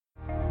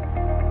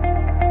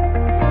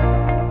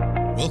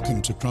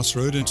Welcome to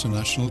Crossroad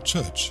International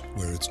Church,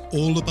 where it's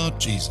all about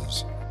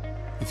Jesus.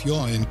 If you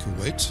are in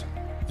Kuwait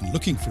and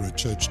looking for a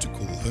church to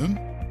call home,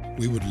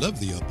 we would love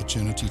the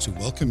opportunity to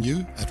welcome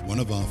you at one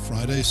of our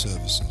Friday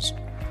services.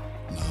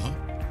 Now,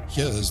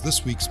 here is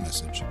this week's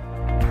message.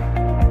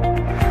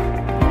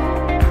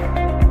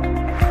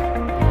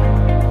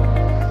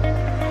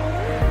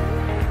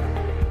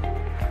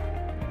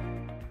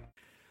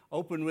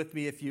 Open with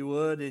me, if you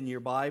would, in your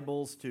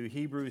Bibles to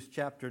Hebrews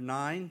chapter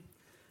 9.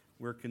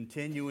 We're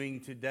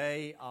continuing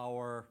today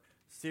our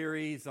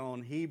series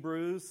on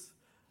Hebrews.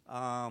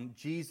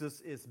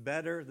 Jesus is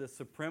better, the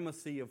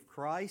supremacy of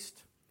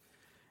Christ.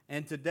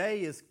 And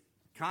today is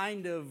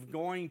kind of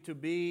going to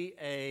be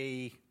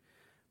a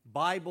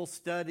Bible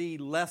study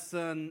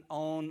lesson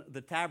on the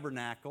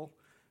tabernacle,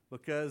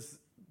 because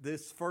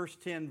this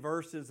first 10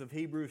 verses of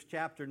Hebrews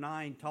chapter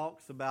 9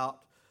 talks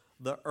about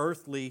the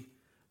earthly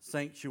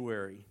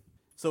sanctuary.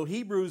 So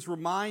Hebrews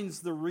reminds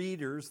the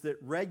readers that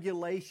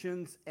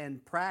regulations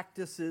and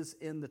practices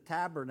in the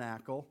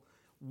tabernacle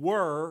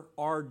were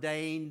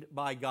ordained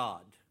by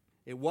God.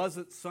 It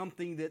wasn't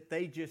something that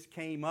they just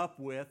came up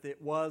with.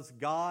 It was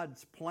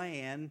God's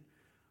plan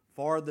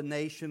for the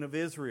nation of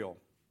Israel.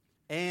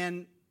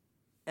 And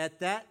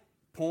at that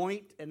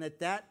point and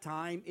at that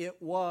time,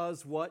 it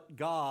was what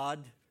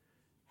God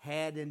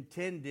had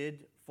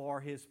intended for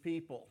His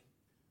people.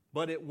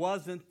 But it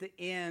wasn't the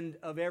end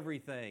of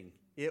everything.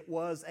 It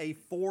was a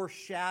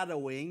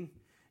foreshadowing.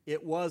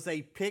 It was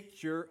a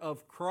picture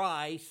of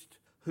Christ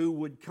who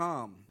would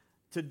come.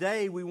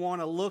 Today we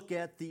want to look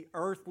at the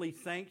earthly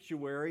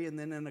sanctuary, and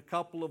then in a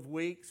couple of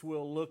weeks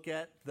we'll look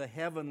at the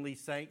heavenly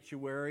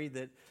sanctuary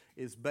that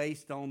is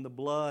based on the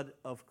blood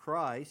of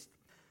Christ.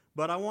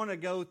 But I want to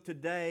go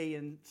today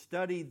and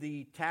study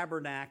the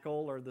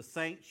tabernacle, or the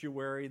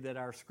sanctuary that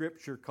our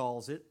scripture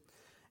calls it,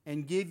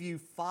 and give you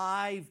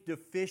 5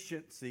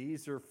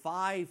 deficiencies or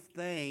 5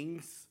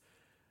 things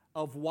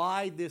of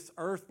why this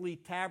earthly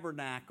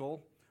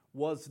tabernacle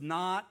was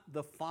not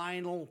the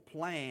final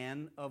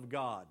plan of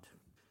God.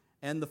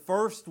 And the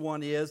first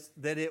one is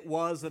that it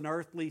was an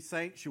earthly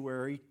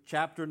sanctuary,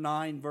 chapter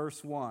 9,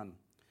 verse 1.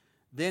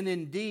 Then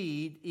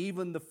indeed,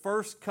 even the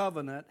first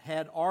covenant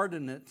had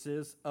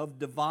ordinances of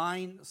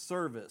divine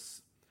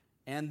service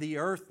and the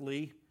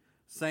earthly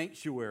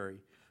sanctuary.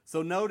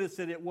 So notice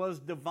that it was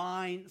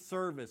divine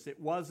service.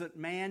 It wasn't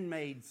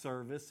man-made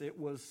service. It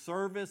was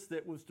service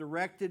that was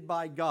directed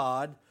by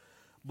God,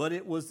 but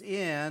it was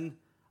in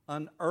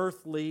an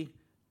earthly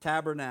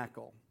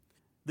tabernacle.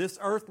 This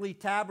earthly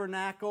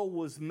tabernacle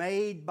was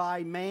made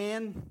by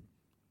man.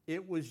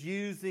 It was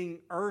using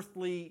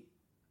earthly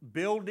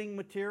building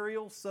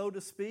materials, so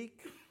to speak,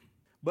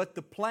 but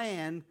the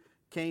plan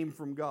came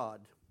from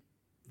God.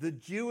 The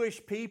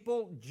Jewish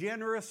people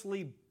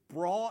generously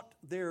brought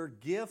their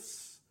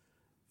gifts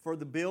for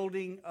the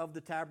building of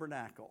the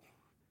tabernacle.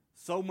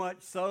 So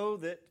much so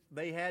that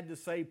they had to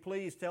say,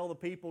 please tell the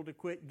people to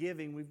quit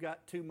giving. We've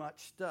got too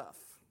much stuff.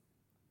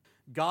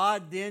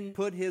 God then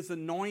put His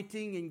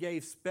anointing and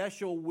gave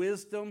special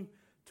wisdom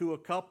to a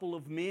couple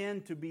of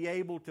men to be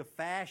able to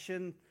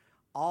fashion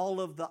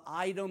all of the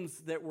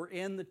items that were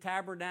in the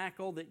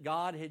tabernacle that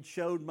God had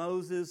showed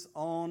Moses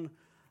on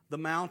the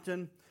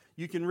mountain.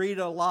 You can read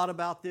a lot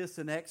about this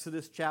in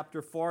Exodus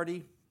chapter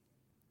 40.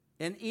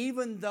 And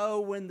even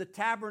though when the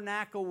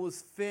tabernacle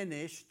was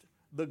finished,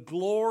 the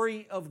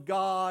glory of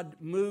God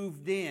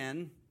moved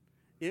in,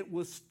 it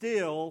was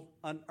still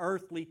an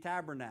earthly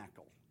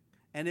tabernacle.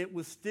 And it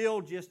was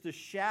still just a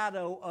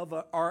shadow of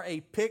or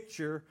a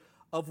picture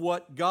of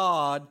what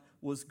God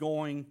was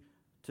going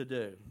to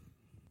do.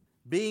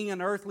 Being an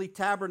earthly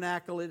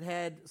tabernacle, it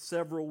had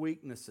several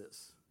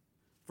weaknesses.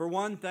 For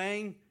one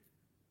thing,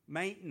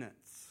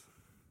 maintenance.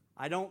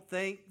 I don't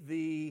think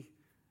the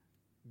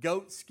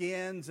goat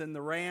skins and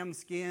the ram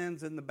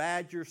skins and the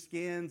badger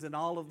skins and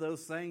all of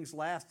those things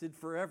lasted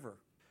forever.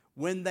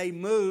 When they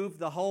moved,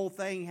 the whole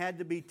thing had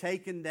to be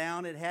taken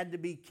down. It had to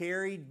be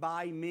carried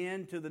by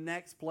men to the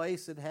next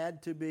place. It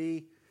had to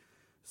be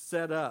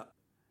set up.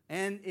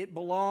 And it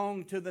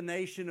belonged to the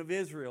nation of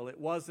Israel. It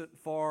wasn't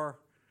for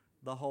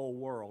the whole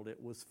world.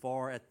 It was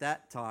for, at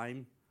that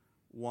time,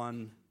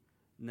 one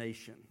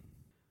nation.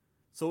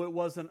 So it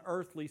was an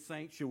earthly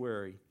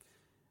sanctuary.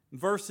 In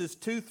verses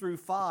 2 through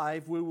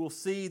 5, we will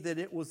see that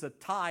it was a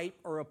type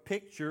or a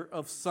picture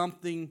of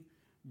something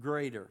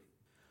greater.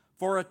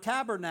 For a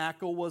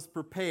tabernacle was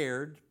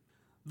prepared,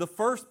 the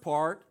first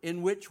part,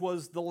 in which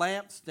was the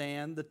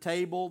lampstand, the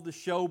table, the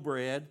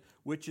showbread,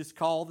 which is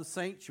called the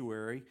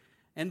sanctuary,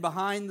 and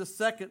behind the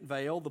second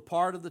veil, the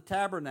part of the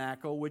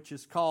tabernacle, which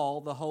is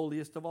called the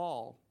holiest of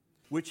all,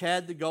 which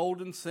had the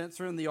golden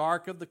censer and the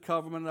ark of the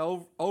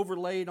covenant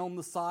overlaid on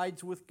the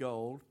sides with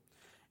gold,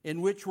 in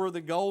which were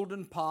the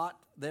golden pot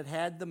that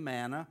had the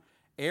manna,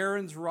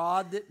 Aaron's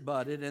rod that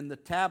budded, and the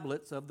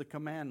tablets of the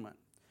commandment.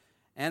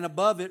 And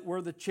above it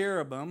were the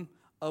cherubim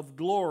of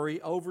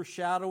glory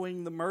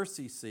overshadowing the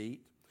mercy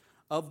seat.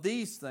 Of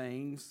these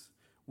things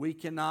we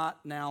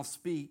cannot now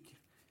speak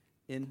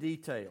in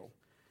detail.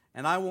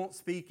 And I won't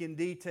speak in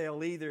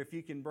detail either. If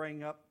you can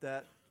bring up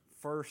that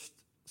first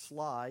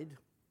slide.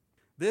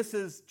 This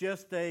is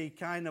just a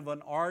kind of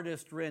an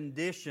artist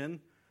rendition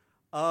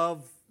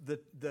of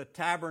the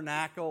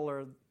tabernacle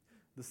or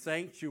the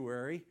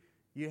sanctuary.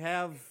 You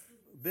have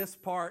this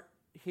part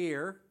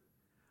here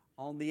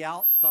on the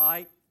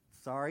outside.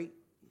 Sorry,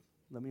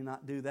 let me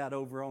not do that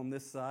over on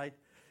this side.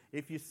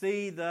 If you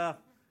see the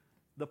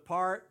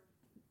part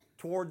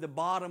toward the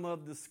bottom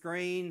of the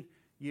screen,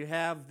 you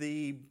have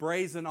the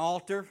brazen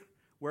altar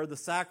where the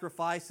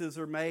sacrifices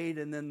are made,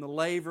 and then the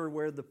laver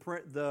where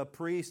the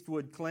priest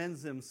would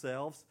cleanse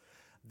themselves.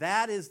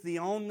 That is the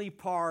only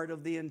part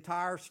of the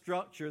entire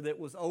structure that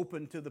was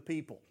open to the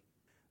people.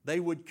 They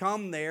would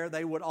come there,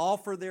 they would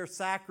offer their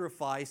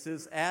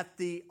sacrifices at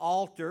the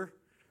altar,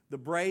 the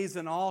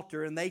brazen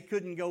altar, and they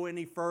couldn't go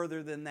any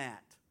further than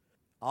that.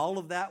 All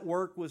of that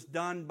work was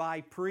done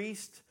by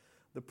priests.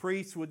 The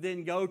priests would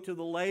then go to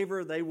the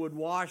laver, they would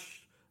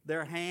wash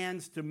their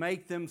hands to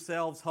make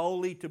themselves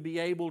holy, to be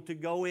able to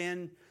go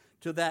in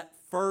to that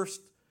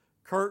first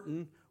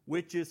curtain,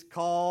 which is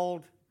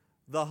called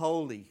the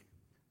holy.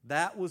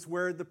 That was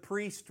where the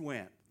priest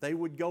went. They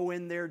would go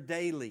in there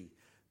daily.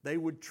 They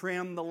would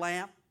trim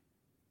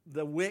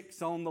the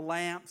wicks on the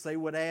lamps. They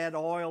would add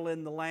oil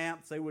in the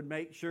lamps. They would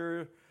make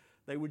sure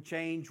they would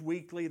change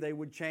weekly. They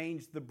would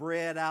change the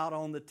bread out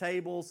on the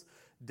tables.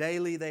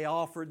 Daily they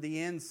offered the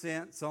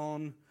incense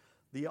on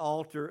the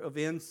altar of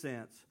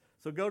incense.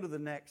 So go to the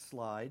next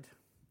slide.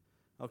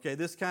 Okay,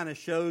 this kind of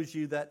shows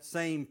you that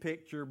same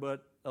picture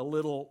but a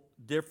little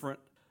different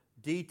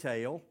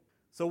detail.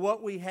 So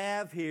what we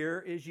have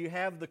here is you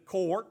have the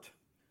court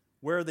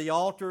where the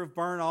altar of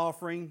burnt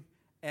offering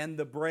and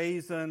the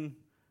brazen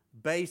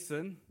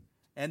basin,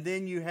 and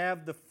then you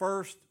have the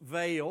first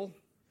veil,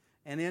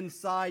 and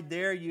inside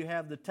there you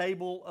have the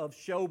table of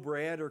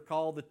showbread, or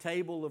called the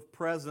table of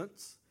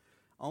presence.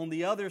 On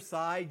the other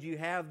side you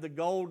have the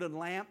golden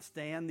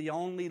lampstand, the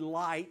only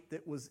light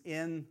that was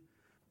in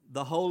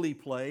the holy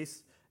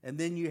place, and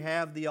then you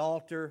have the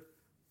altar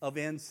of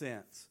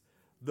incense.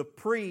 The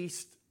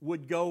priest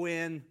would go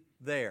in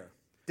there.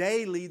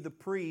 Daily the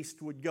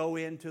priest would go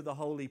into the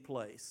holy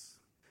place.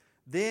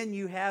 Then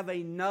you have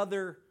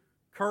another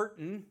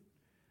curtain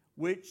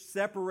which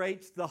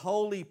separates the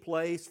holy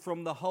place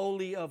from the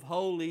Holy of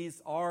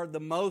Holies, or the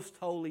most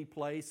holy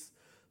place,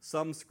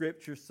 some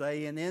scriptures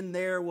say, and in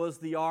there was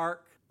the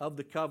Ark of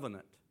the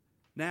Covenant.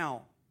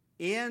 Now,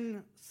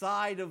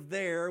 inside of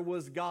there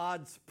was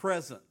God's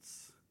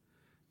presence.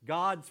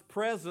 God's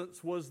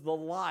presence was the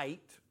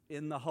light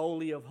in the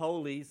Holy of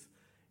Holies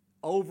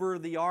over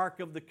the Ark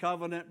of the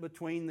Covenant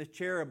between the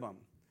cherubim.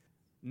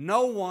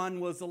 No one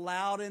was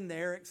allowed in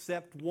there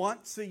except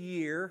once a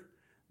year.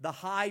 The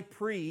high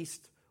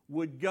priest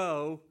would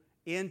go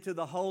into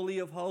the Holy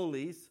of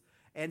Holies,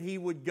 and he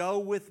would go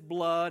with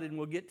blood, and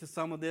we'll get to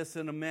some of this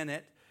in a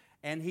minute,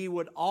 and he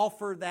would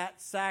offer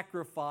that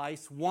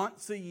sacrifice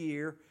once a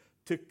year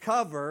to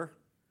cover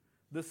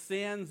the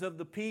sins of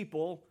the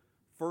people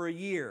for a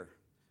year.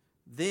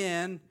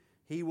 Then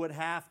he would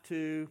have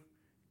to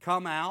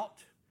come out.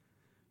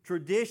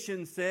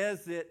 Tradition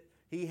says that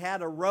he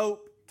had a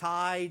rope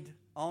tied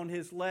on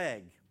his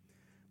leg,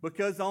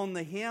 because on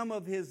the hem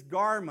of his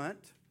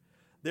garment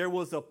there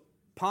was a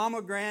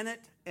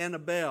pomegranate and a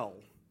bell,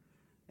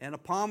 and a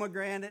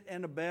pomegranate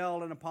and a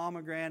bell, and a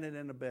pomegranate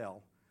and a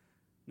bell.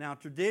 Now,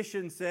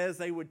 tradition says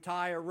they would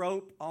tie a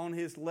rope on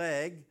his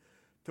leg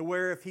to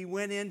where if he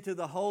went into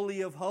the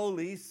Holy of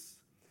Holies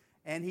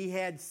and he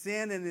had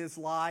sin in his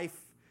life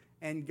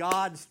and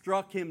God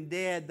struck him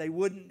dead, they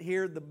wouldn't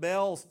hear the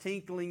bells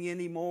tinkling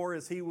anymore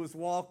as he was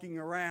walking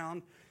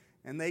around,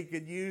 and they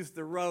could use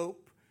the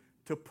rope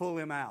to pull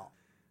him out.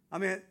 I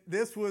mean,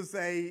 this was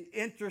an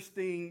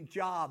interesting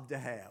job to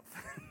have.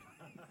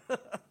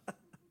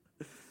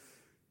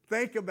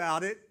 Think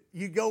about it.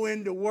 You go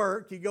into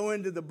work, you go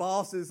into the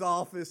boss's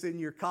office, and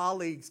your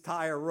colleagues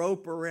tie a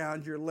rope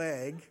around your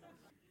leg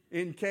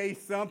in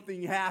case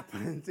something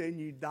happens and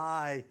you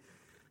die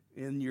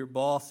in your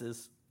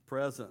boss's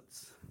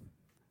presence.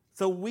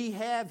 So we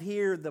have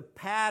here the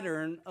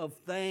pattern of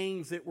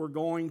things that were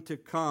going to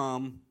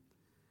come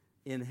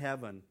in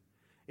heaven.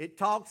 It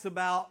talks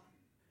about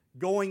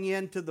going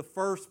into the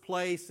first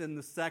place and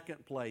the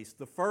second place.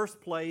 The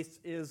first place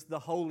is the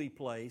holy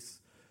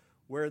place,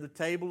 where the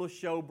table of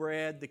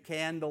showbread, the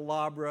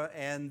candelabra,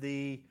 and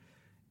the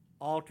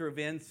altar of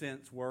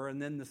incense were.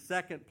 And then the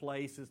second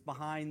place is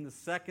behind the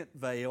second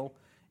veil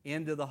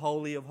into the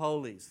Holy of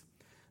Holies.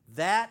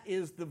 That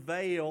is the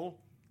veil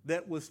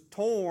that was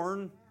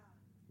torn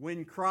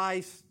when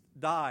Christ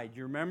died.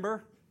 You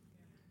remember?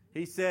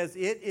 He says,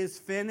 "It is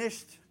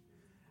finished,"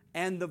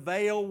 and the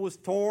veil was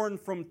torn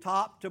from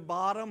top to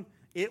bottom.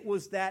 It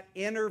was that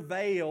inner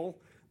veil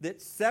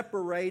that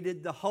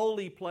separated the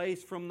holy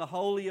place from the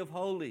Holy of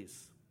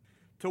Holies,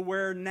 to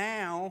where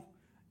now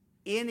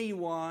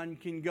anyone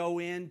can go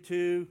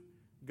into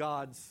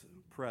God's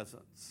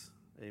presence.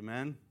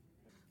 Amen?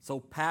 So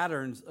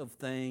patterns of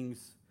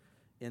things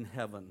in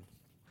heaven.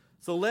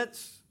 So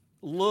let's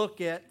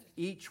look at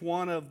each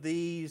one of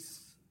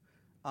these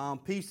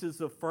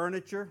pieces of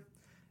furniture.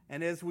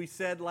 And as we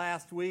said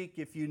last week,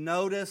 if you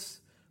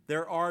notice,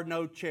 there are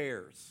no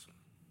chairs.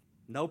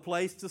 No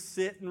place to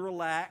sit and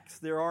relax.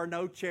 There are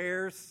no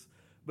chairs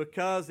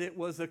because it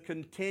was a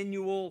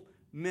continual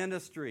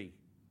ministry.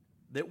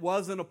 That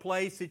wasn't a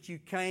place that you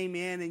came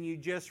in and you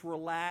just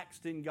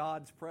relaxed in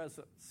God's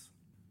presence.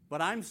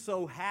 But I'm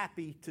so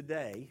happy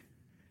today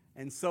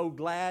and so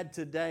glad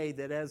today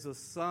that as a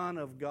son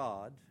of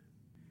God,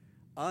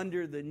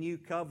 under the new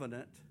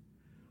covenant,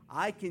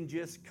 I can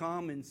just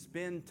come and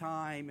spend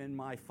time in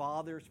my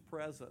Father's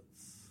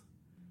presence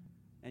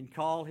and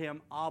call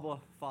Him Abba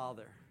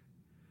Father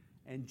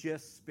and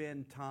just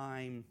spend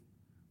time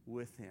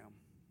with Him.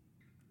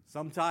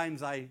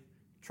 Sometimes I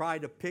try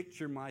to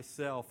picture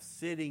myself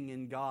sitting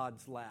in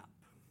God's lap.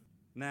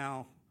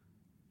 Now,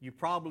 you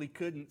probably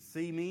couldn't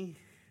see me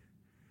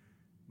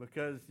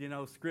because,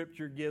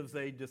 Scripture gives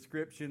a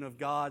description of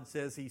God,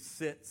 says He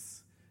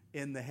sits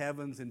in the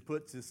heavens and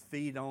puts His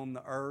feet on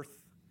the earth.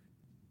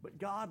 But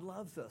God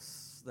loves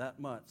us that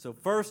much. So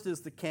first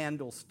is the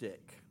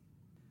candlestick.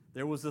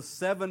 There was a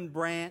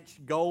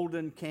 7-branch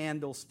golden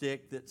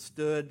candlestick that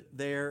stood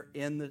there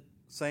in the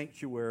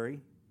sanctuary.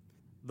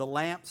 The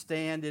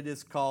lampstand, it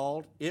is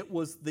called. It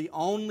was the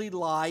only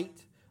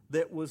light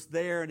that was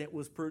there, and it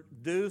was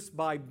produced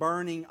by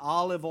burning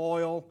olive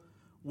oil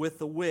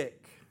with a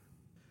wick.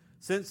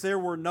 Since there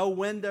were no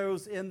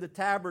windows in the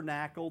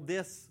tabernacle,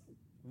 this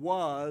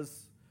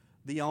was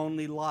the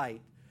only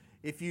light.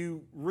 If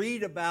you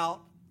read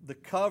about the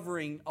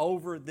covering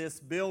over this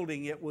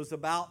building, it was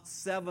about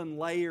 7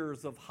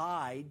 layers of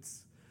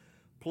hides,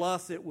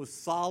 plus it was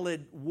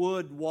solid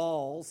wood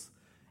walls,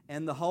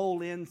 and the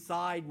whole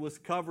inside was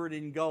covered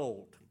in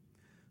gold.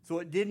 So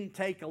it didn't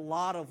take a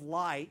lot of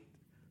light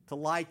to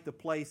light the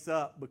place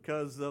up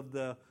because of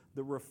the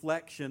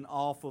reflection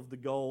off of the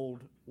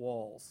gold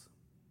walls.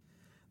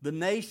 The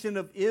nation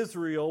of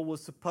Israel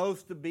was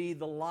supposed to be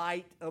the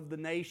light of the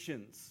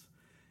nations,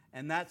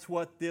 and that's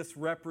what this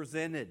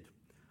represented.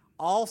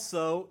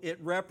 Also, it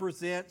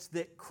represents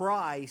that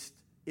Christ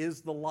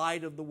is the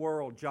light of the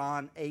world,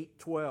 John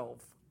 8:12.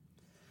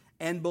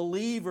 And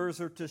believers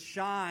are to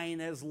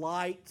shine as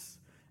lights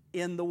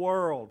in the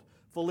world,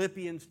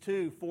 Philippians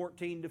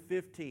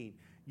 2:14-15.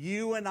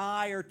 You and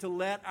I are to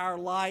let our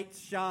lights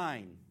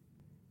shine.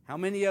 How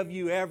many of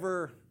you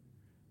ever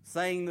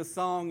sang the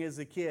song as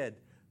a kid?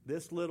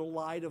 This little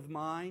light of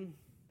mine,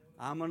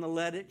 I'm going to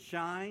let it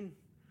shine.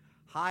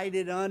 Hide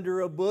it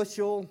under a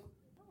bushel.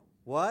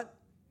 What?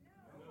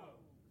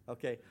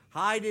 Okay,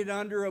 hide it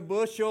under a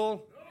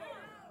bushel.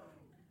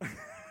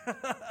 No.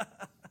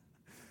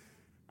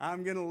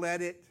 I'm going to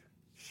let it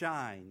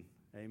shine.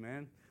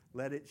 Amen.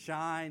 Let it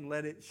shine,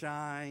 let it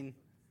shine,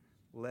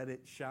 let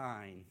it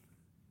shine.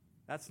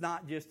 That's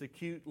not just a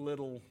cute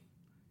little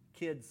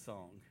kid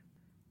song.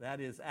 That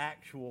is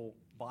actual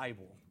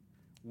Bible.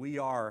 We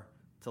are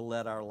to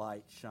let our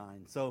light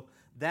shine. So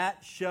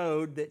that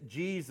showed that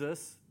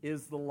Jesus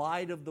is the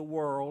light of the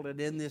world, and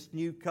in this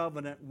new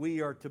covenant we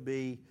are to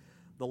be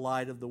the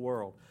light of the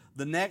world.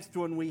 The next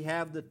one, we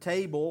have the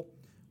table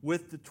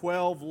with the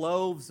 12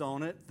 loaves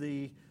on it,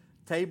 the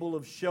table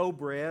of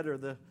showbread, or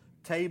the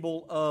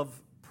table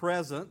of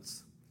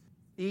presence.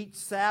 Each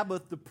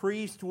Sabbath the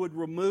priest would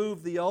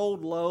remove the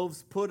old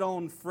loaves, put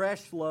on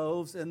fresh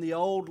loaves, and the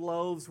old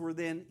loaves were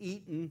then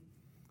eaten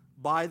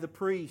by the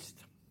priest.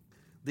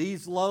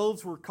 These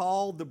loaves were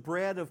called the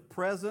bread of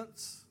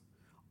presence,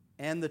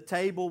 and the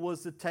table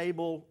was the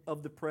table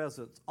of the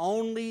presence.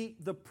 Only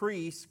the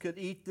priests could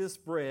eat this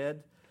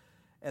bread,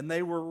 and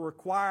they were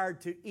required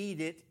to eat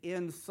it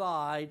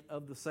inside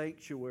of the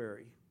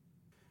sanctuary.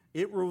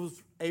 It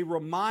was a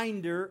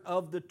reminder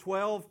of the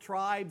 12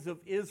 tribes of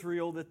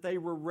Israel that they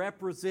were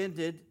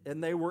represented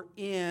and they were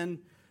in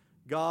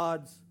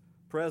God's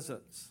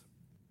presence.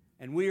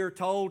 And we are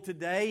told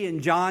today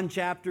in John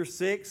chapter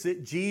 6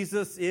 that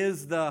Jesus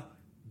is the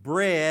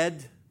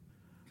bread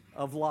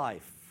of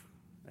life.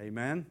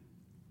 Amen?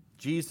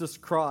 Jesus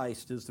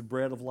Christ is the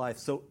bread of life.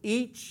 So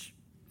each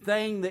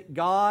thing that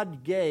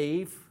God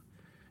gave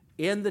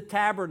in the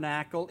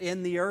tabernacle,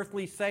 in the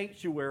earthly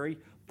sanctuary,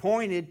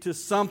 pointed to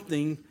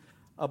something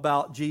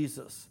about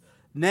Jesus.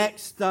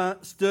 Next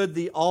stood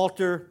the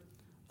altar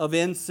of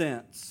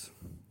incense.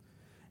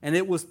 And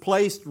it was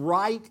placed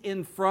right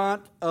in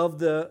front of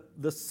the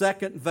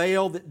second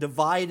veil that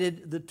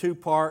divided the two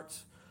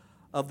parts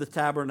of the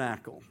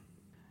tabernacle.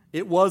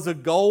 It was a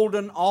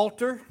golden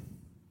altar,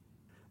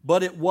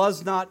 but it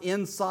was not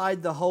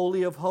inside the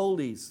Holy of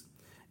Holies.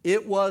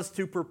 It was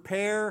to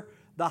prepare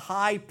the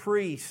high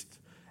priest,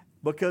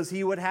 because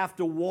he would have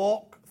to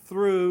walk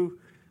through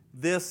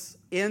this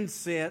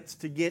incense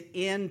to get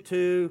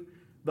into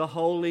the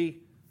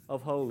Holy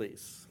of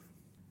Holies.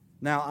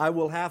 Now, I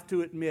will have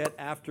to admit,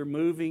 after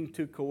moving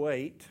to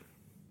Kuwait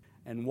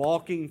and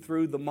walking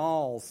through the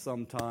malls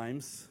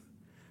sometimes,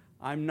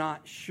 I'm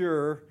not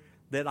sure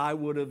that I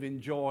would have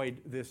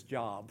enjoyed this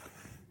job.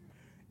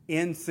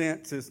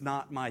 Incense is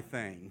not my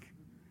thing,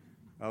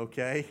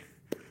 okay?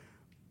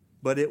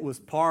 But it was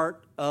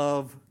part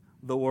of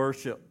the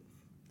worship.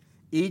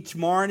 Each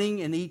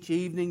morning and each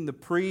evening, the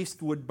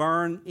priest would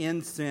burn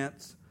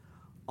incense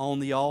on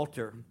the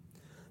altar.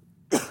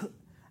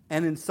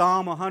 And in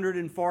Psalm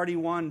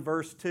 141,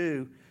 verse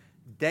 2,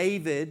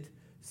 David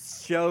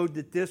showed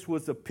that this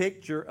was a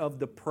picture of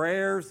the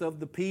prayers of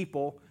the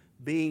people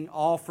being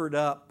offered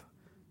up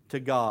to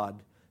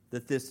God,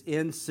 that this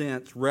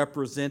incense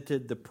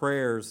represented the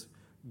prayers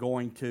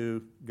going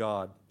to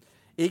God.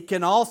 It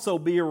can also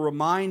be a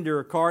reminder,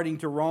 according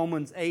to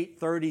Romans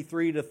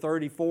 8:33 to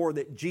 34,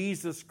 that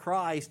Jesus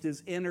Christ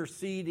is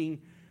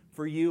interceding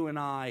for you and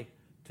I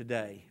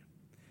today.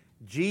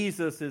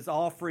 Jesus is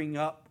offering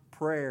up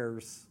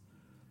prayers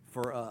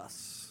for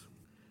us.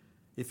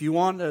 If you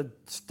want to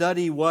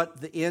study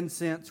what the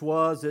incense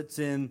was, it's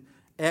in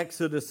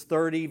Exodus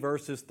 30,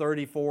 verses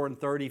 34 and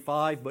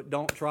 35, but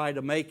don't try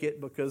to make it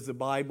because the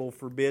Bible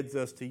forbids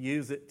us to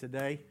use it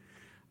today.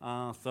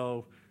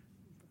 So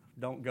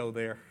don't go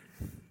there.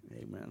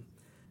 Amen.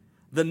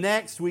 The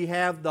next we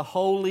have the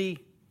Holy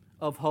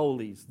of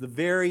Holies, the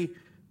very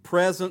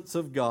presence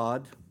of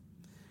God.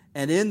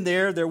 And in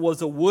there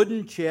was a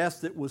wooden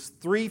chest that was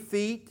 3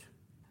 feet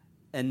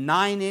and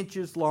 9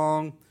 inches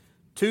long,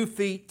 2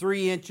 feet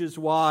 3 inches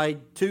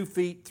wide, 2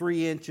 feet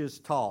 3 inches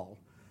tall.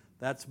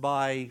 That's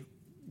by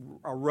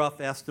a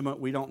rough estimate.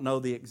 We don't know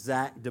the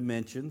exact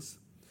dimensions.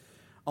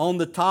 On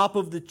the top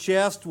of the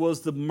chest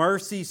was the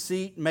mercy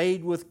seat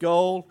made with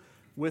gold,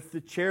 with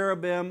the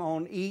cherubim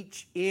on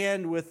each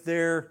end with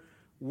their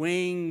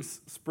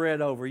wings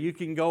spread over. You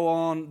can go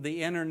on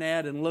the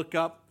internet and look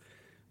up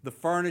the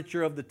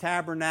furniture of the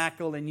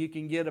tabernacle, and you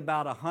can get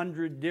about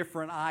 100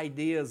 different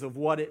ideas of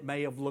what it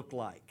may have looked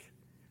like.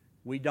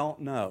 We don't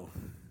know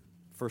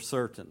for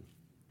certain.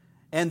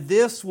 And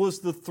this was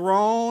the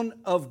throne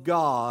of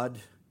God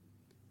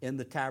in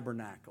the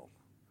tabernacle,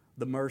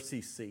 the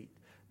mercy seat.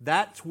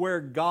 That's where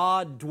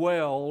God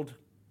dwelled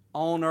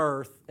on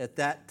earth at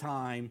that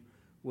time,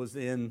 was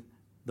in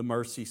the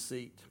mercy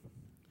seat.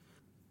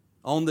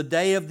 On the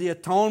Day of the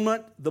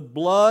Atonement, the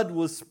blood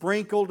was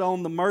sprinkled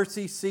on the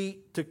mercy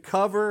seat to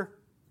cover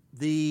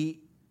the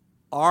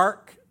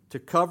ark, to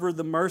cover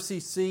the mercy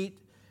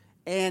seat,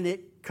 and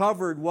it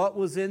covered what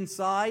was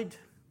inside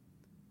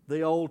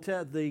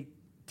the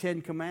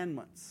 10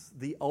 Commandments.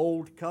 The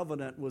Old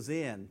Covenant was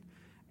in,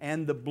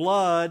 and the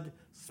blood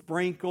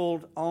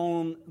sprinkled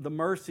on the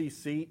mercy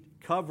seat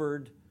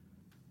covered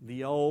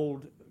the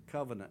Old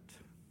Covenant.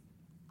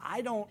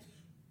 I don't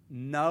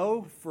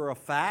know for a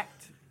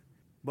fact,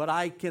 but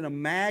I can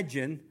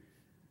imagine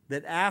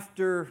that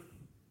after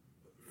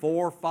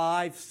 4,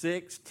 5,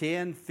 6,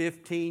 10,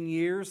 15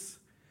 years,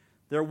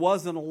 there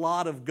wasn't a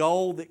lot of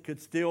gold that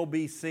could still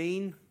be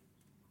seen.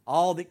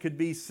 All that could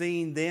be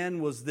seen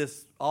then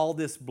was all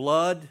this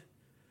blood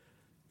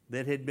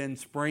that had been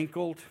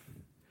sprinkled,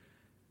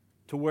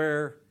 to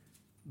where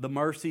the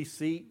mercy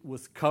seat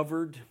was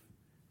covered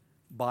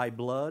by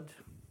blood.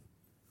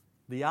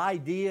 The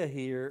idea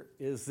here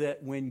is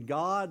that when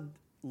God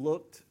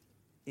looked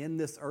in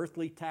this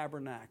earthly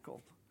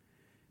tabernacle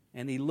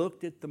and He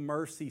looked at the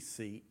mercy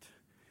seat,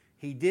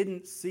 He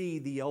didn't see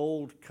the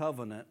old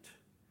covenant.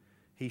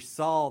 He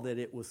saw that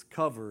it was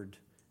covered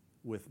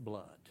with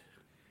blood.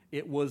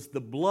 It was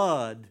the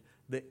blood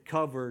that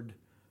covered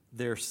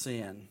their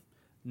sin,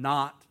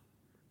 not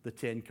the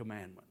 10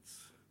 Commandments.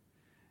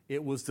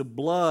 It was the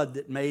blood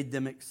that made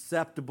them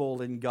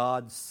acceptable in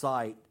God's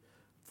sight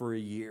for a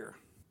year.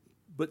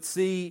 But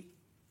see,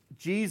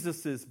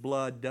 Jesus'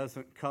 blood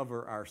doesn't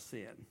cover our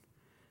sin.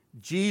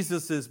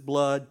 Jesus'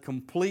 blood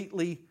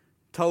completely,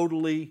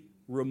 totally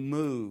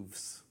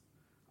removes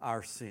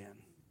our sin.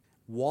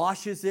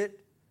 Washes it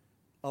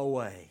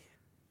away.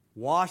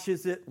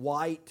 Washes it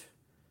white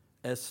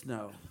as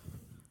snow.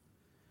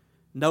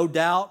 No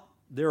doubt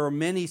there are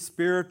many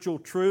spiritual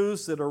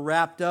truths that are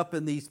wrapped up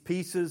in these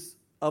pieces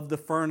of the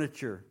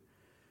furniture.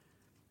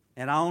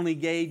 And I only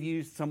gave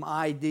you some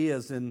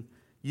ideas, and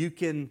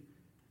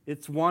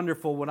it's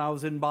wonderful. When I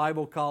was in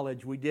Bible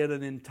college, we did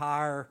an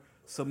entire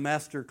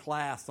semester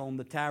class on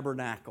the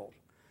tabernacle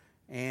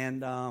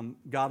and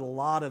got a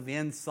lot of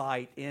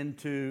insight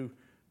into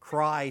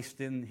Christ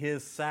and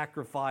His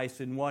sacrifice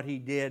and what He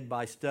did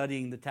by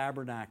studying the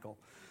tabernacle.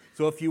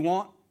 So if you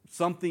want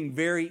something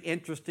very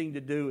interesting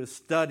to do, is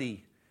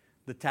study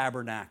the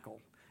tabernacle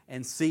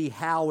and see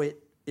how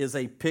it is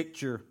a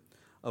picture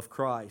of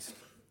Christ.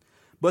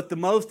 But the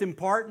most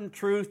important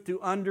truth to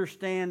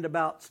understand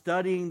about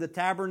studying the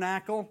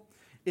tabernacle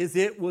is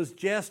it was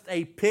just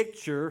a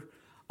picture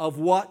of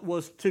what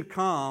was to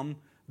come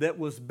that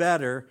was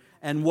better,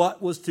 and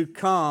what was to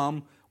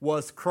come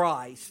was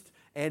Christ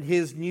and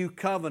His new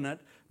covenant.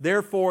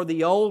 Therefore,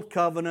 the old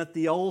covenant,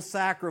 the old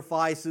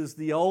sacrifices,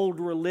 the old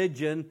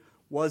religion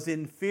was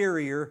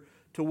inferior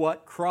to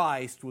what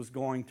Christ was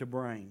going to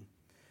bring.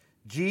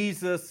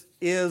 Jesus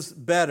is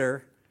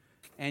better,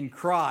 and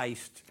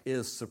Christ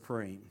is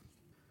supreme.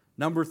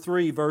 Number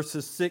 3,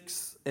 verses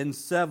 6 and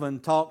 7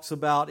 talks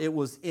about it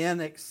was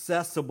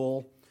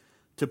inaccessible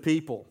to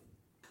people.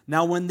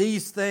 Now, when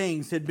these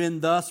things had been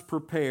thus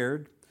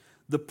prepared,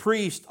 the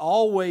priest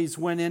always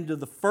went into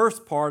the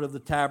first part of the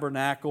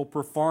tabernacle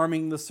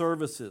performing the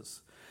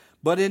services.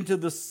 But into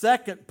the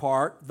second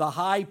part, the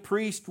high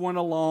priest went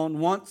alone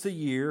once a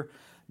year,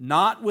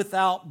 not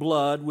without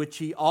blood, which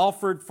he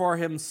offered for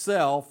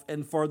himself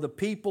and for the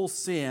people's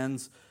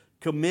sins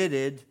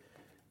committed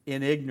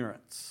in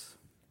ignorance.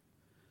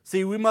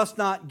 See, we must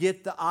not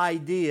get the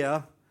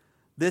idea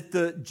that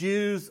the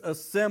Jews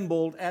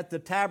assembled at the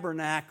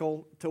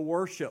tabernacle to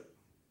worship.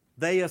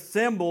 They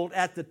assembled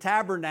at the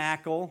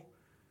tabernacle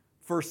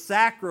for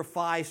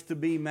sacrifice to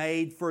be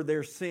made for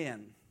their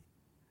sin.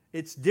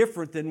 It's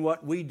different than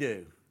what we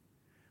do.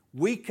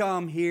 We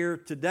come here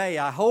today,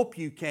 I hope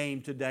you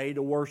came today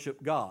to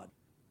worship God.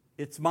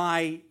 It's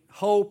my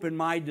hope and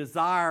my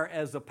desire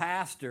as a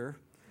pastor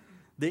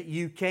that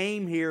you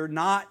came here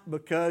not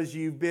because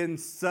you've been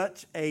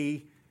such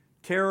a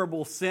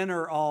terrible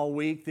sinner all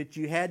week that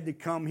you had to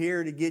come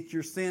here to get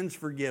your sins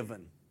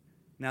forgiven.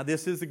 Now,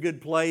 this is a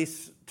good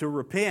place to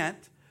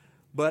repent,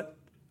 but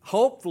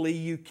hopefully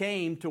you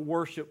came to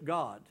worship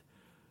God.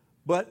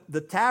 But the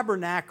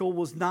tabernacle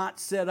was not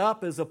set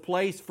up as a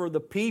place for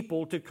the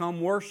people to come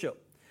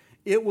worship.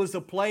 It was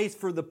a place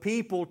for the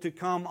people to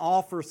come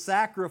offer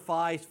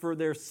sacrifice for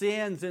their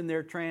sins and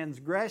their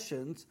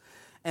transgressions.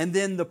 And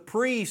then the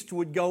priest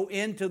would go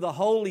into the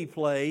holy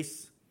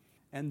place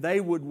and they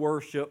would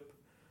worship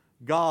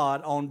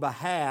God on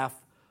behalf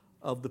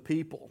of the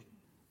people.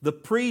 The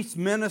priest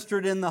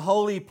ministered in the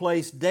holy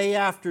place day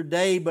after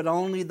day, but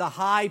only the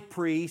high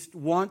priest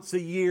once a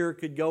year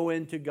could go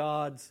into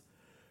God's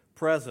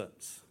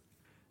presence.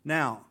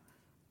 Now,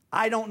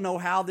 I don't know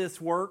how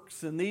this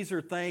works, and these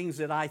are things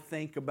that I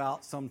think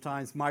about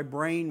sometimes. My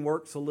brain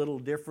works a little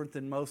different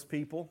than most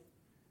people.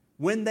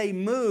 When they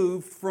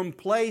moved from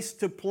place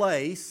to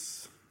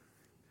place,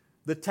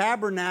 the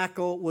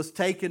tabernacle was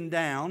taken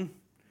down,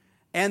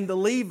 and the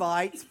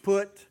Levites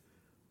put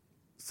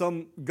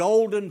some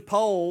golden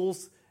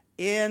poles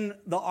in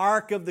the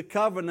Ark of the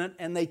Covenant,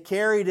 and they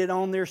carried it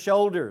on their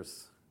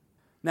shoulders.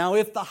 Now,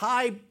 if the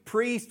high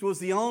priest was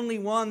the only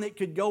one that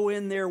could go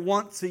in there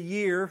once a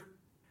year,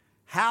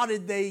 how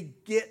did they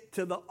get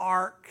to the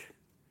ark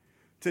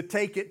to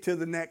take it to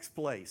the next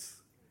place?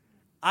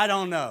 I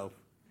don't know,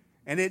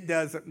 and it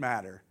doesn't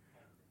matter.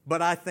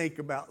 But I think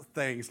about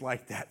things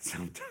like that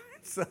sometimes.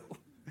 So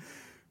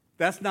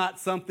that's not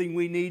something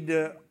we need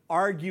to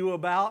argue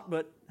about,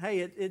 but hey,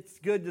 it's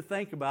good to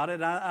think about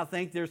it. I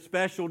think there's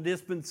special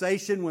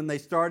dispensation when they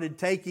started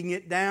taking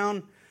it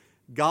down.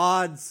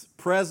 God's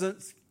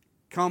presence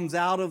comes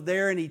out of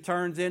there and He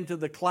turns into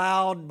the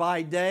cloud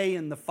by day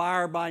and the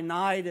fire by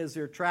night as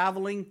they're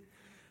traveling.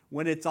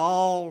 When it's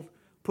all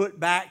put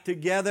back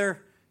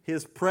together,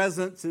 His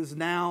presence is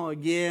now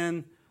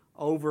again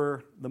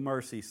over the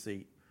mercy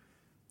seat.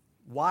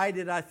 Why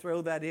did I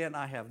throw that in?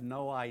 I have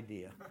no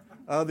idea.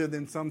 Other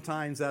than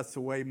sometimes that's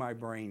the way my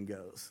brain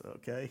goes,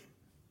 okay?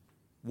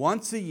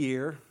 Once a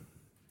year,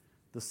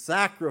 the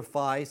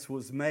sacrifice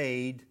was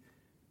made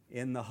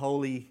in the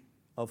Holy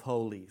of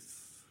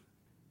Holies.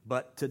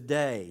 But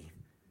today,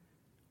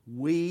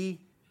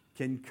 we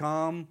can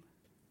come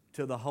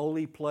to the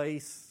holy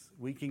place.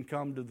 We can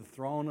come to the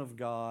throne of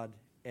God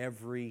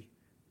every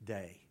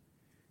day,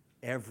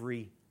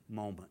 every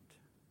moment.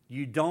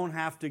 You don't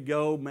have to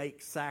go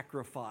make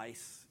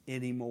sacrifice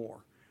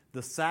anymore.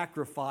 The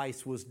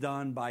sacrifice was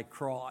done by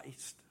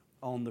Christ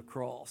on the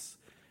cross,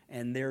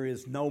 and there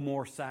is no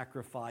more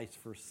sacrifice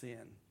for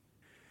sin.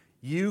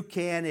 You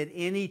can at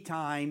any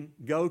time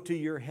go to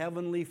your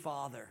Heavenly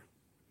Father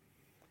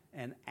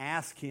and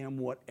ask Him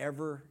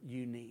whatever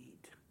you need.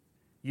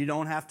 You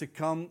don't have to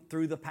come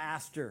through the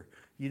pastor.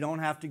 You don't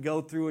have to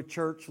go through a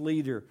church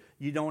leader.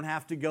 You don't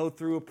have to go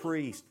through a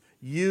priest.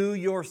 You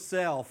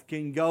yourself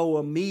can go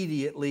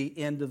immediately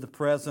into the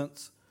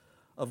presence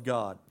of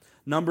God.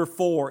 Number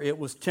 4, it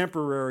was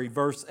temporary,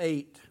 verse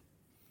 8.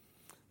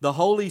 The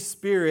Holy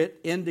Spirit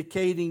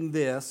indicating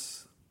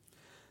this,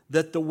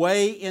 that the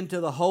way into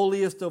the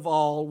holiest of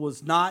all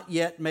was not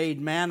yet made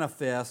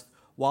manifest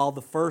while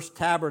the first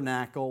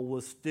tabernacle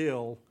was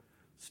still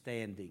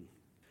standing.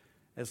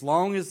 As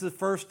long as the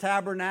first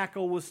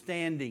tabernacle was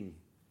standing,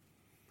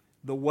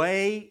 the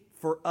way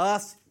for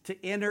us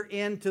to enter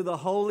into the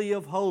Holy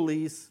of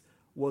Holies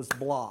was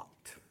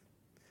blocked.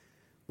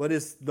 But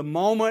it's the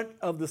moment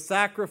of the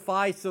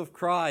sacrifice of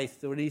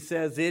Christ when He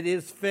says, "It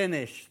is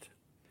finished."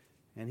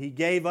 And He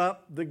gave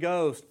up the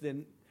ghost.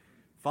 And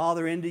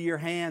Father, into your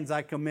hands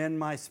I commend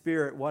my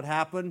spirit. What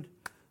happened?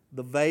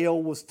 The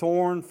veil was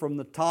torn from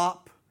the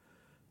top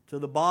to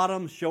the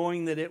bottom,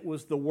 showing that it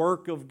was the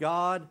work of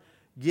God,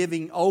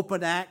 giving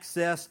open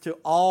access to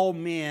all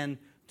men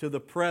to the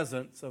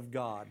presence of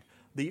God.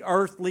 The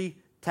earthly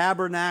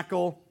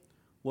tabernacle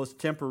was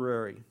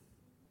temporary.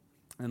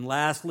 And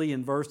lastly,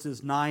 in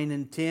verses 9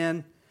 and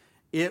 10,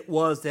 it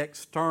was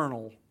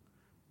external,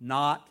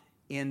 not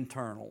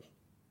internal.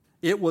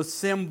 It was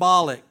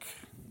symbolic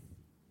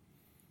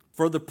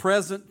for the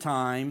present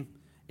time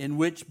in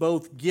which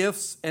both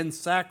gifts and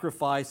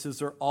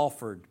sacrifices are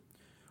offered,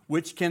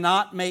 which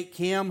cannot make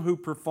him who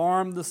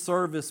performed the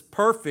service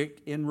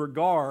perfect in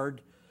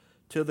regard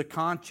to the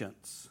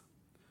conscience,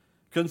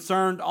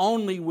 concerned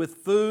only with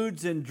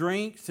foods and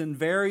drinks and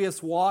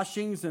various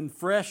washings and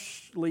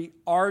freshly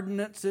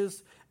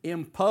ordinances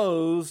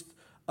imposed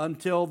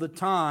until the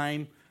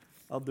time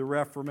of the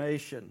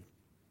Reformation.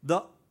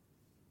 The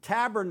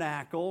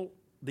tabernacle,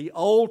 the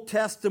Old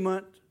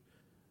Testament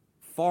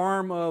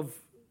form of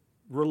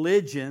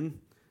religion,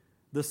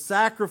 the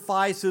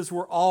sacrifices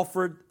were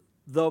offered,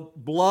 the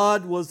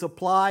blood was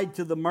applied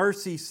to the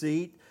mercy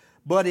seat,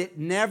 but it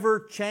never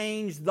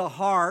changed the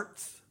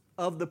hearts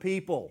of the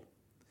people.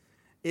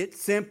 It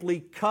simply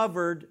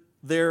covered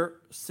their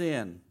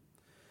sin.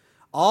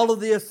 All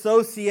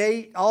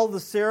the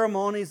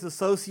ceremonies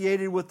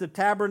associated with the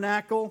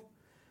tabernacle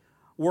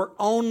were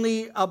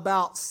only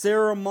about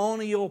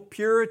ceremonial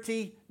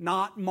purity,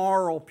 not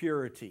moral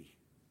purity.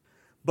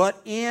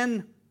 But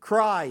in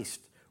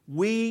Christ,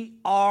 we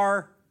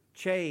are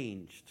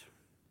changed.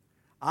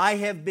 I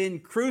have been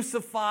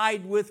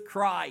crucified with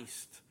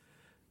Christ.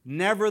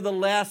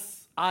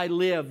 Nevertheless, I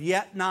live.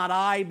 Yet not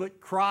I,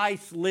 but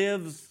Christ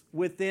lives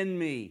within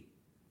me.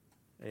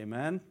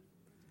 Amen.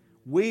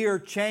 We are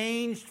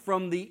changed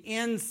from the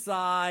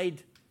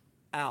inside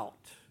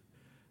out.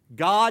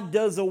 God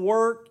does a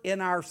work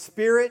in our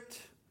spirit,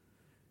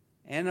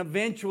 and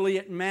eventually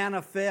it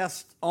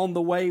manifests on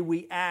the way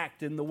we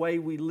act and the way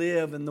we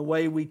live and the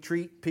way we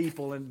treat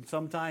people and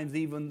sometimes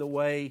even the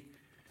way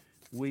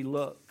we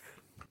look.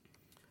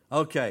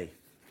 Okay,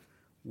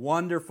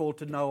 wonderful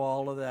to know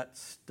all of that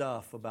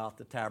stuff about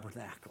the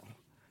tabernacle.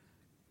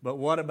 But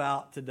what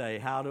about today?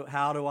 How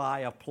do I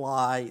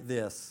apply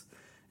this?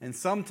 And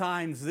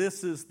sometimes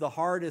this is the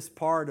hardest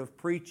part of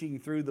preaching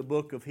through the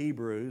book of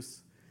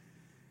Hebrews,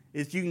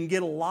 is you can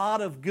get a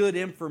lot of good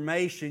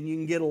information, you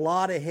can get a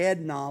lot of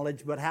head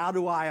knowledge, but how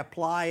do I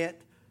apply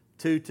it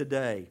to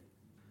today?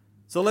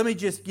 So let me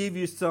just give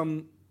you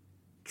some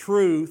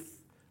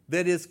truth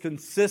that is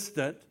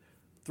consistent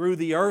through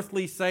the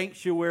earthly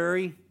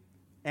sanctuary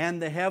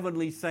and the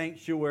heavenly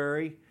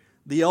sanctuary,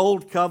 the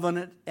old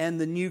covenant and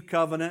the new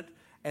covenant,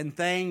 and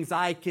things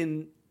I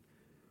can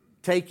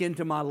take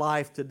into my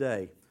life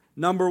today.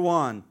 Number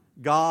one,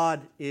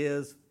 God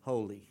is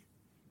holy.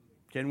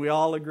 Can we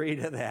all agree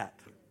to that?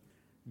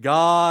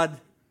 God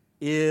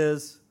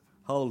is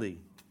holy.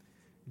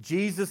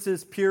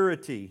 Jesus'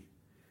 purity,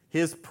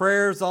 His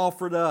prayers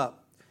offered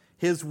up,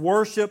 His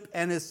worship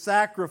and His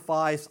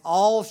sacrifice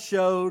all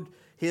showed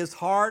His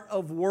heart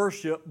of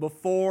worship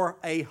before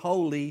a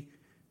holy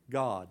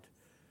God.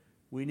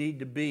 We need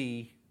to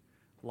be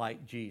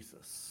like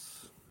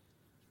Jesus.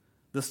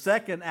 The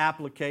second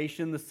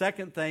application, the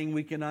second thing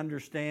we can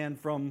understand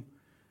from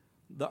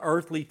the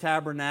earthly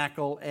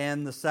tabernacle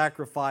and the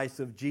sacrifice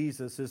of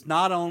Jesus is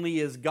not only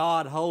is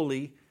God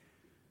holy,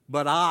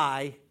 but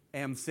I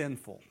am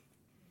sinful.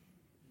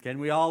 Can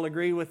we all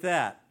agree with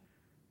that?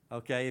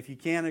 Okay, if you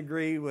can't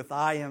agree with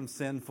I am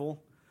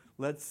sinful,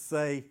 let's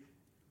say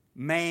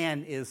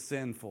man is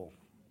sinful.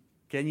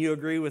 Can you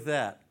agree with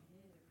that?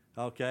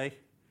 Okay.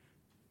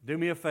 Do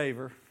me a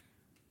favor.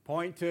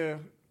 Point to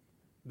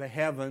the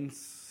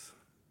heavens.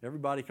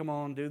 Everybody, come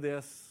on, do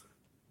this.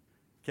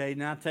 Okay,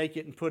 now take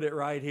it and put it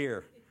right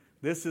here.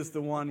 This is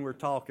the one we're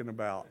talking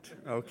about,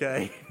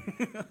 okay?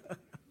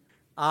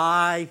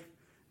 I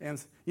am,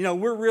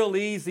 we're real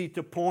easy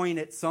to point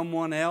at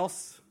someone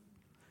else.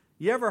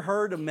 You ever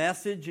heard a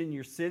message and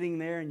you're sitting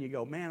there and you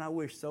go, man, I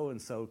wish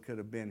so-and-so could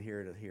have been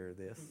here to hear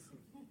this.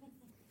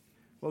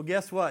 Well,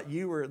 guess what?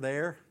 You were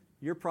there.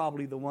 You're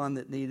probably the one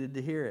that needed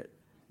to hear it.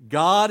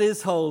 God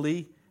is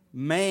holy.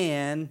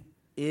 Man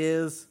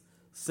is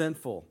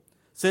sinful.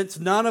 Since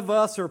none of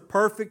us are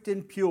perfect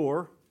and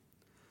pure,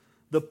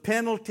 the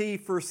penalty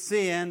for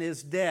sin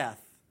is death.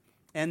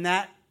 And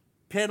that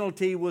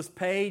penalty was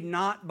paid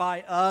not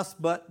by us,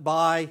 but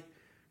by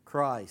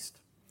Christ.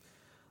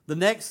 The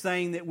next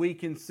thing that we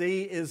can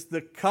see is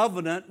the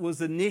covenant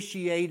was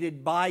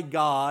initiated by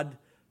God,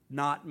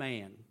 not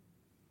man.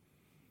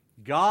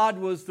 God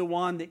was the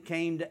one that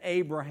came to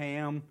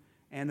Abraham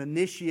and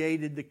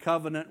initiated the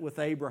covenant with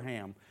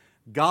Abraham.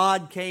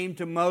 God came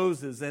to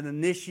Moses and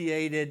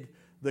initiated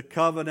the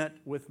covenant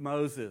with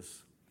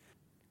Moses.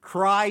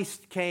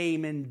 Christ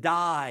came and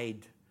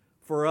died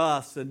for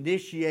us,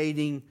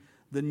 initiating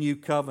the new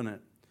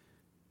covenant.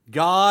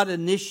 God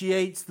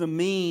initiates the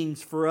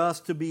means for us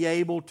to be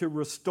able to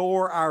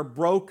restore our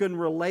broken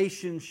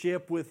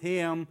relationship with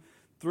Him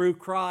through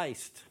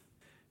Christ.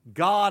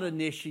 God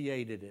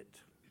initiated it.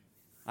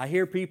 I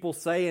hear people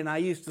say, and I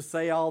used to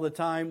say all the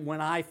time, when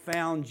I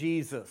found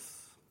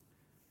Jesus.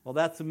 Well,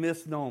 that's a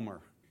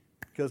misnomer,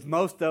 because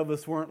most of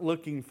us weren't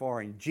looking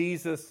for Him.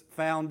 Jesus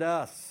found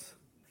us.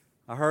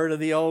 I heard of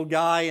the old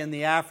guy in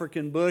the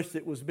African bush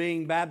that was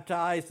being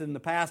baptized, and the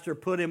pastor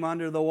put him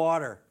under the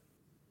water,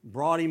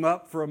 brought him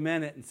up for a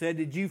minute and said,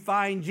 "Did you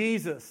find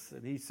Jesus?"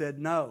 And he said,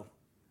 "No."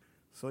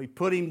 So he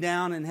put him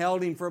down and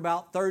held him for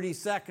about 30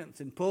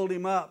 seconds and pulled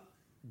him up.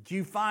 "Did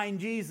you find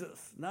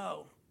Jesus?"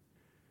 "No."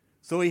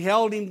 So he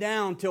held him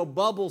down till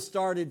bubbles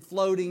started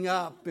floating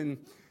up, and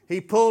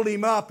he pulled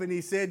him up and he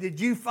said, "Did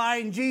you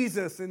find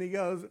Jesus?" And he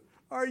goes,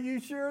 "Are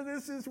you sure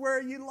this is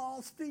where you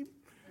lost him?"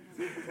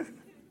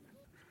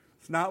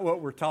 It's not what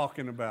we're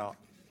talking about.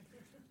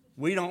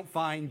 We don't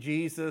find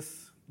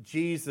Jesus.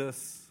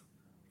 Jesus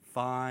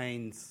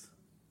finds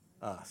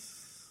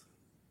us.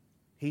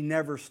 He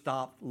never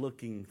stopped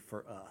looking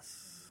for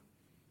us.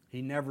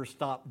 He never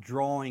stopped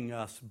drawing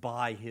us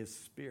by His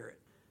Spirit.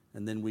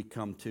 And then we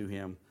come to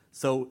Him.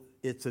 So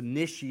it's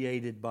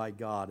initiated by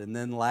God. And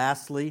then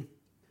lastly,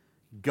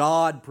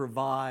 God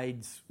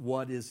provides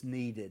what is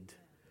needed.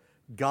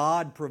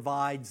 God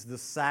provides the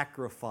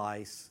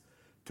sacrifice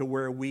to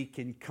where we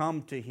can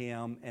come to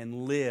Him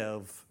and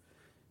live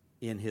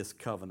in His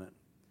covenant.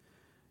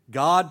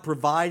 God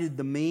provided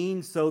the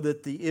means so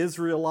that the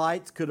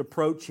Israelites could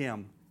approach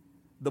Him,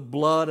 the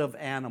blood of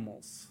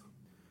animals.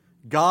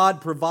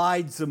 God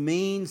provides the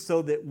means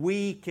so that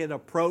we can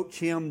approach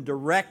Him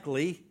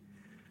directly,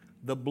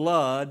 the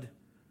blood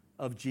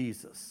of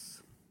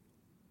Jesus.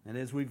 And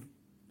as we've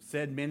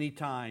said many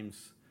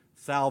times,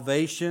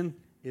 salvation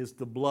is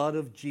the blood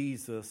of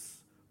Jesus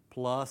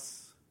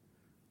plus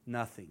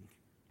nothing.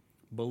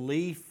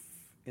 Belief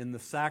in the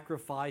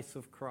sacrifice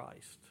of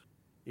Christ.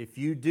 If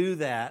you do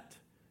that,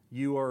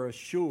 you are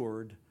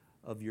assured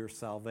of your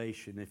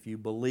salvation if you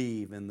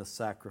believe in the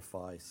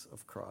sacrifice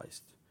of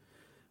Christ.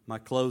 My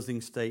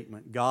closing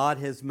statement: God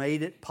has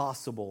made it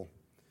possible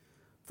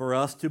for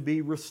us to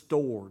be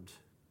restored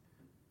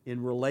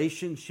in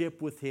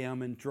relationship with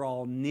Him and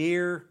draw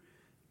near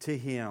to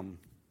Him.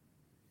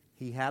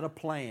 He had a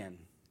plan.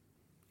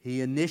 He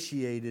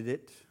initiated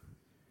it.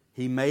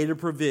 He made a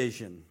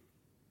provision.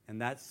 And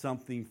that's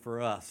something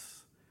for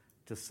us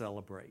to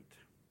celebrate.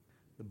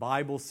 The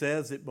Bible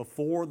says that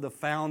before the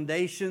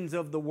foundations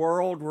of the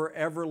world were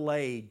ever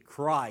laid,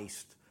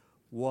 Christ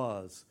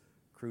was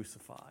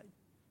crucified.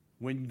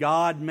 When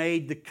God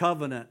made the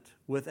covenant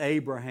with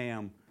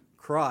Abraham,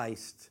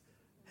 Christ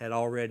had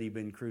already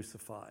been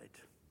crucified.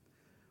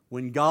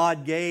 When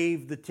God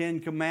gave the 10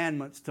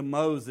 Commandments to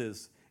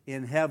Moses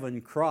in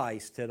heaven,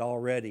 Christ had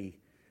already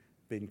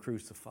been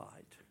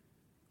crucified.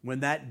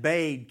 When that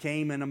babe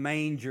came in a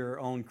manger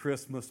on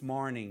Christmas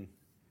morning,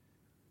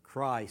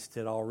 Christ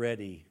had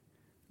already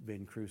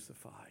been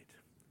crucified.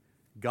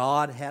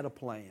 God had a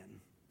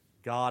plan.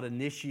 God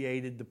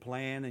initiated the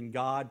plan, and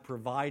God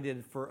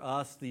provided for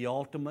us the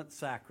ultimate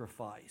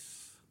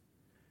sacrifice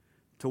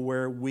to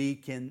where we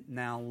can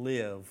now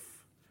live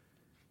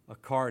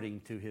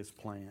according to His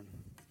plan.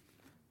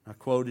 I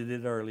quoted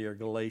it earlier,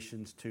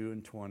 Galatians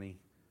 2:20.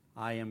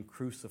 I am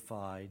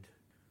crucified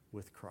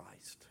with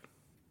Christ.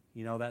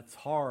 You know, that's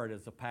hard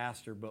as a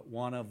pastor, but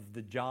one of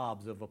the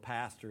jobs of a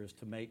pastor is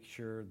to make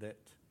sure that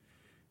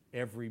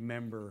every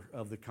member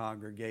of the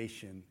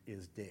congregation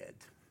is dead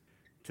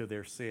to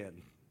their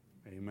sin.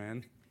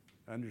 Amen?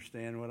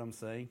 Understand what I'm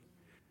saying?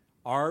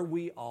 Are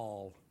we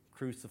all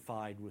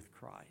crucified with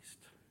Christ?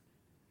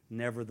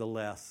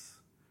 Nevertheless,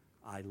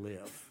 I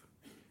live.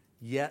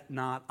 Yet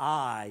not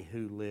I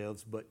who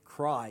lives, but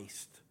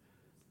Christ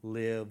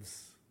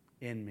lives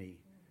in me,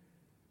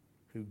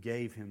 who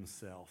gave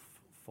Himself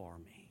for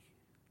me.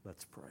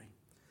 Let's pray.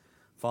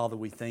 Father,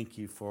 we thank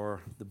You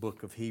for the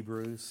book of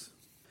Hebrews.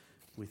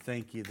 We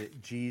thank You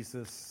that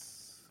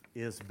Jesus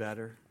is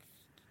better.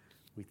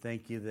 We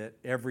thank You that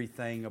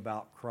everything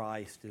about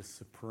Christ is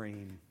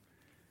supreme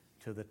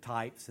to the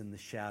types and the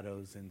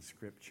shadows in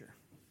Scripture.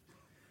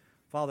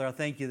 Father, I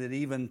thank You that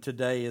even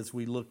today as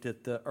we looked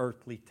at the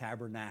earthly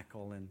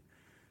tabernacle and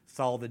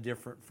saw the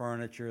different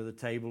furniture, the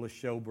table of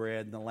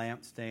showbread and the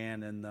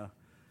lampstand and the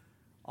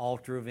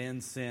altar of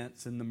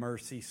incense and the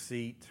mercy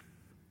seat,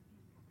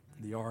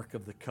 the Ark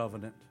of the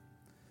Covenant,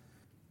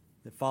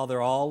 that, Father,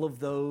 all of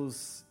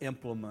those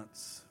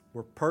implements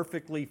were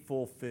perfectly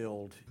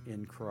fulfilled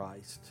in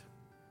Christ.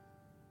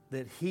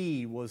 That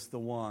He was the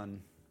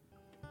one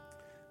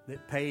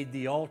that paid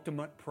the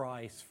ultimate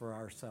price for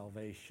our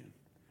salvation.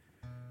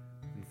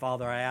 And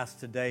Father, I ask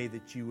today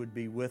that You would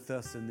be with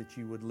us and that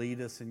You would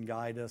lead us and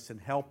guide us and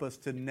help us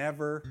to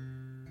never,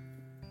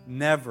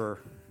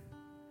 never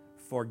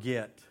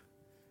forget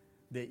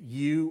that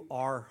You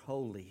are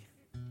holy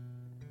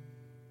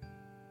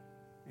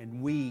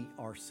and we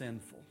are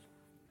sinful.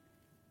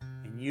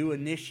 And You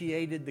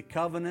initiated the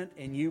covenant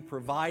and You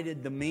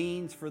provided the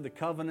means for the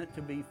covenant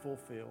to be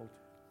fulfilled.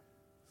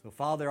 So,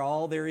 Father,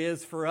 all there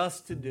is for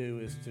us to do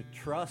is to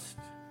trust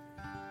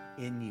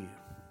in You.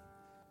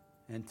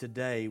 And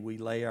today we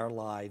lay our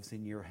lives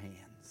in Your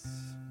hands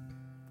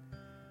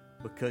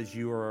because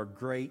You are a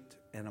great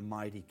and a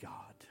mighty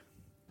God.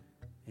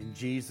 And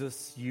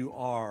Jesus, You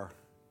are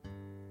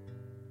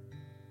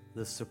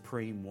the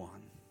Supreme One.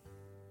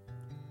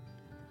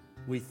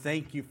 We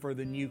thank You for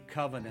the new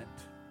covenant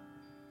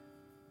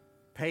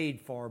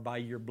paid for by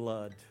Your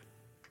blood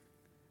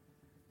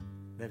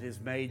that has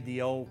made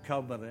the old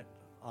covenant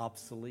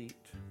obsolete.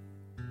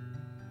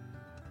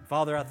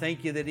 Father, I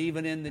thank You that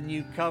even in the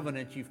new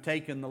covenant, You've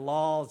taken the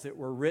laws that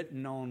were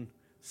written on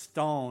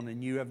stone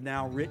and You have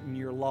now written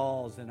Your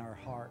laws in our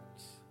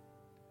hearts.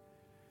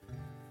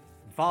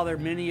 Father,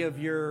 many of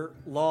Your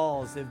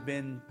laws have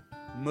been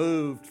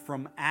moved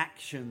from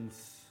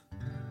actions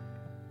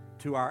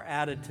to our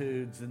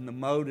attitudes and the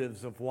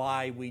motives of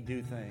why we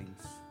do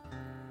things.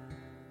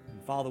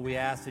 And Father, we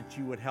ask that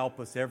You would help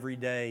us every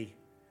day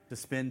to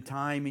spend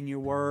time in Your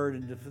Word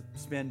and to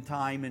spend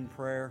time in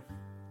prayer.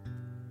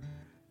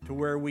 to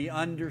where we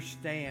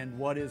understand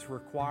what is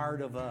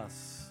required of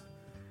us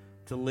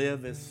to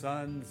live as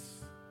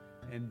sons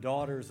and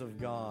daughters of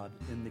God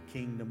in the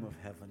kingdom of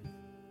heaven.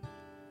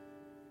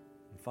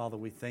 And Father,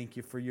 we thank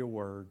you for your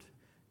word.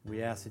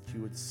 We ask that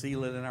you would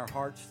seal it in our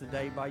hearts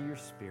today by your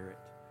Spirit.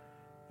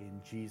 In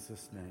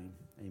Jesus' name,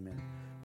 amen.